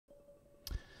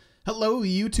Hello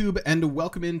YouTube and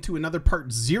welcome into another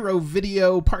part 0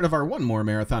 video, part of our One More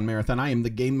Marathon. I am the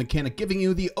Game Mechanic giving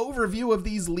you the overview of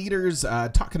these leaders,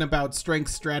 talking about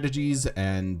strength strategies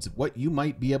and what you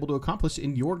might be able to accomplish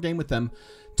in your game with them.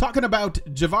 Talking about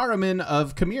Jayavarman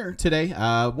of Khmer today,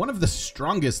 one of the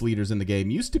strongest leaders in the game.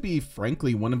 Used to be,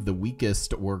 frankly, one of the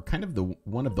weakest or kind of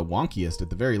one of the wonkiest at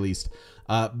the very least.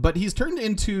 But he's turned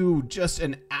into just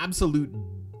an absolute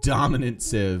dominant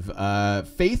civ.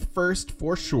 Faith first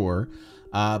for sure,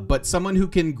 but someone who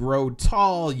can grow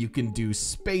tall. You can do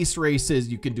space races,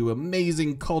 you can do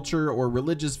amazing culture or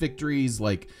religious victories,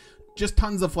 like just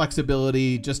tons of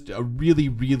flexibility. Just a really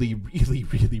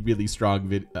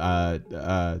strong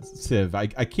civ.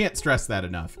 I can't stress that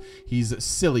enough. He's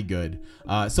silly good.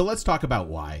 So let's talk about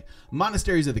why.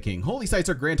 Monasteries of the King. Holy sites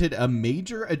are granted a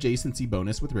major adjacency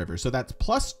bonus with rivers. So that's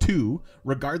 +2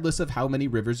 regardless of how many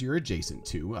rivers you're adjacent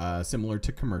to, similar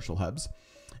to commercial hubs.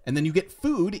 And then you get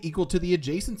food equal to the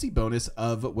adjacency bonus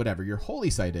of whatever your holy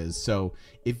site is. So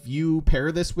if you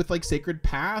pair this with like Sacred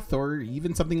Path or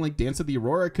even something like Dance of the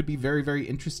Aurora, it could be very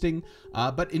interesting.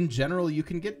 But in general, you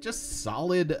can get just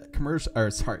solid commercial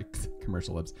hubs.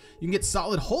 You can get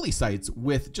solid holy sites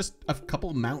with just a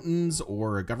couple mountains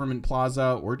or a government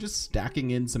plaza or just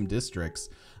stacking in some districts.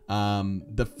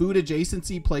 The food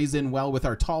adjacency plays in well with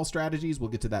our tall strategies. We'll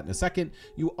get to that in a second.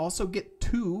 You also get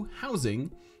 2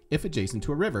 housing if adjacent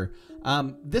to a river.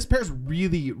 This pairs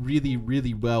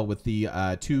really well with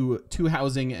the two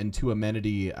housing and 2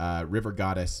 amenity river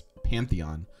goddess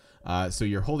pantheon. So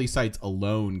your holy sites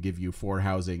alone give you 4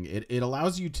 housing. It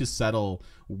allows you to settle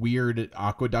weird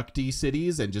aqueducty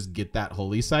cities and just get that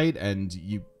holy site, and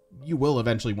you will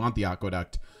eventually want the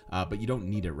aqueduct, but you don't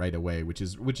need it right away, which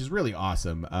is really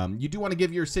awesome. You do want to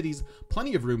give your cities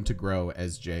plenty of room to grow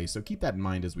as J, so keep that in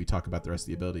mind as we talk about the rest of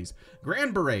the abilities.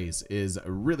 Grand Berets is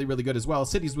really good as well.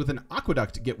 Cities with an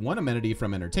aqueduct get 1 amenity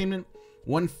from entertainment,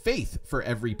 1 faith for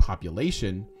every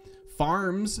population.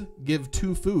 Farms give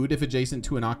 2 food if adjacent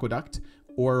to an aqueduct,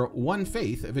 or 1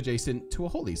 faith if adjacent to a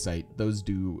holy site. Those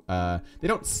do, they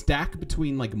don't stack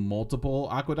between like multiple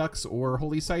aqueducts or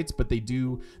holy sites, but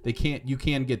you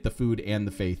can get the food and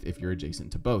the faith if you're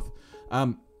adjacent to both.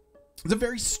 It's a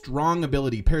very strong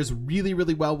ability, pairs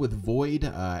really well with Void,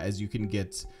 as you can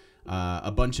get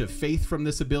a bunch of faith from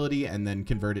this ability and then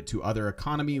convert it to other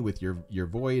economy with your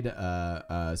Void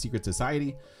secret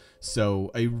society. So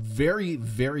a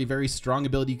very strong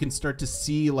ability. You can start to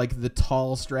see like the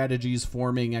tall strategies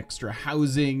forming: extra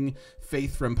housing,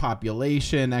 faith from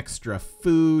population, extra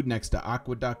food next to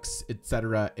aqueducts,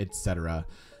 etc.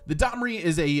 The Domri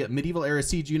is a medieval era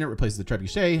siege unit, replaces the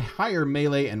trebuchet, higher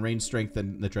melee and range strength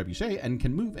than the trebuchet, and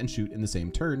can move and shoot in the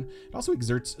same turn. It also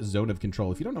exerts zone of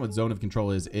control. If you don't know what zone of control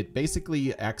is, it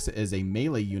basically acts as a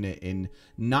melee unit in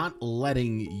not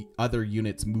letting other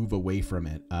units move away from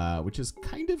it, which is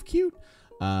kind of cute.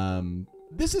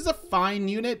 This is a fine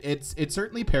unit. It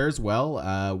certainly pairs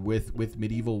well with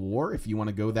medieval war if you want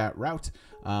to go that route.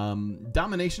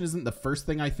 Domination isn't the first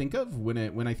thing I think of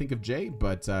when I think of J,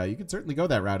 but you could certainly go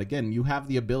that route. Again, you have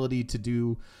the ability to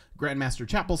do Grandmaster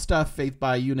Chapel stuff, faith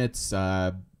by units,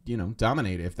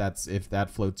 dominate if that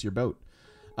floats your boat.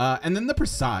 And then the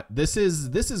Prasat. This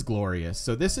is glorious.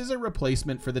 So this is a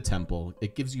replacement for the temple.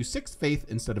 It gives you 6 faith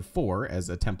instead of 4 as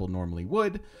a temple normally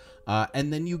would.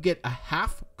 And then you get a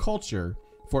half culture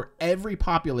for every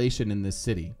population in this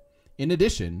city. In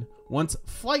addition, once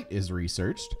flight is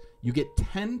researched, you get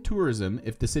 10 tourism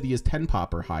if the city is 10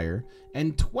 pop or higher,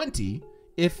 and 20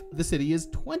 if the city is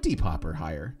 20 pop or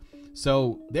higher.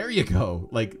 So there you go.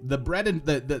 Like the bread and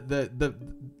the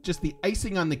just the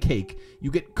icing on the cake. You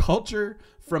get culture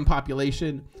from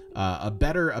population, a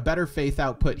better faith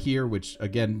output here, which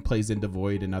again plays into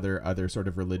Void and other sort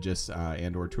of religious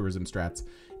and or tourism strats,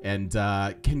 and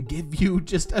can give you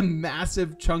just a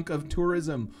massive chunk of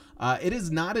tourism. It is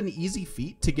not an easy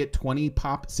feat to get 20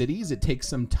 pop cities. It takes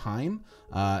some time,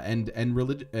 and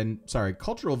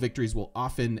cultural victories will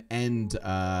often end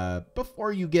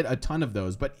before you get a ton of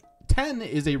those, but 10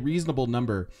 is a reasonable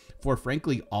number for,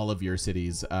 frankly, all of your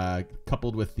cities,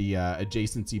 coupled with the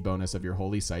adjacency bonus of your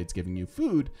holy sites giving you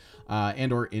food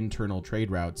and or internal trade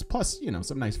routes, plus,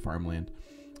 some nice farmland.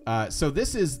 So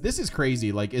this is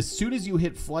crazy. Like as soon as you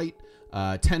hit flight,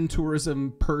 10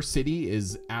 tourism per city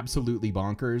is absolutely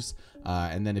bonkers.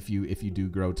 And then if you do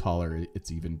grow taller,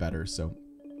 it's even better. So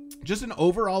just an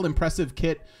overall impressive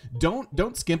kit.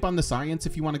 Don't skimp on the science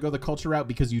if you want to go the culture route,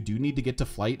 because you do need to get to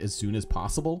flight as soon as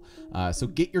possible. So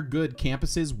get your good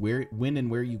campuses when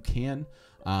and where you can.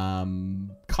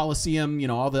 Colosseum, you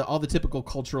know, all the typical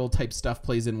cultural type stuff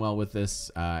plays in well with this.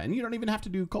 And you don't even have to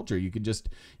do culture. You can just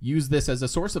use this as a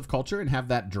source of culture and have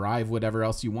that drive whatever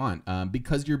else you want.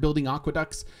 Because you're building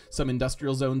aqueducts, some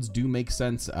industrial zones do make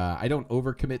sense. I don't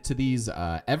overcommit to these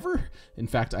ever. In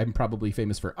fact, I'm probably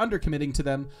famous for undercommitting to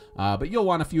them. But you'll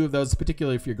want a few of those,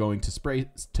 particularly if you're going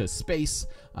to space,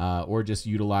 or just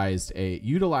utilize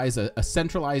a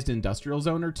centralized industrial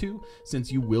zone or two,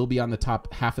 since you will be on the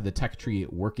top half of the tech tree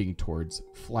working towards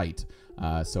flight.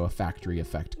 So a factory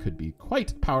effect could be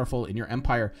quite powerful in your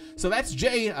empire. So that's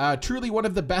Jay, truly one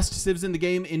of the best civs in the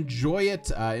game. Enjoy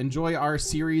it. Enjoy our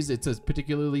series. It's a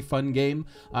particularly fun game,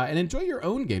 and enjoy your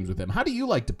own games with him. How do you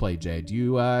like to play, Jay? Do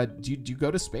you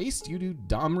go to space? Do you do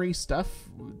Domri stuff?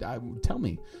 Tell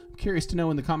me. I'm curious to know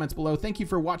in the comments below. Thank you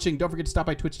for watching. Don't forget to stop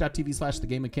by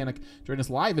twitch.tv/thegamemechanic. Join us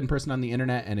live in person on the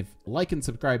internet, and like and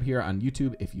subscribe here on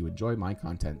YouTube if you enjoy my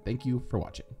content. Thank you for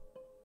watching.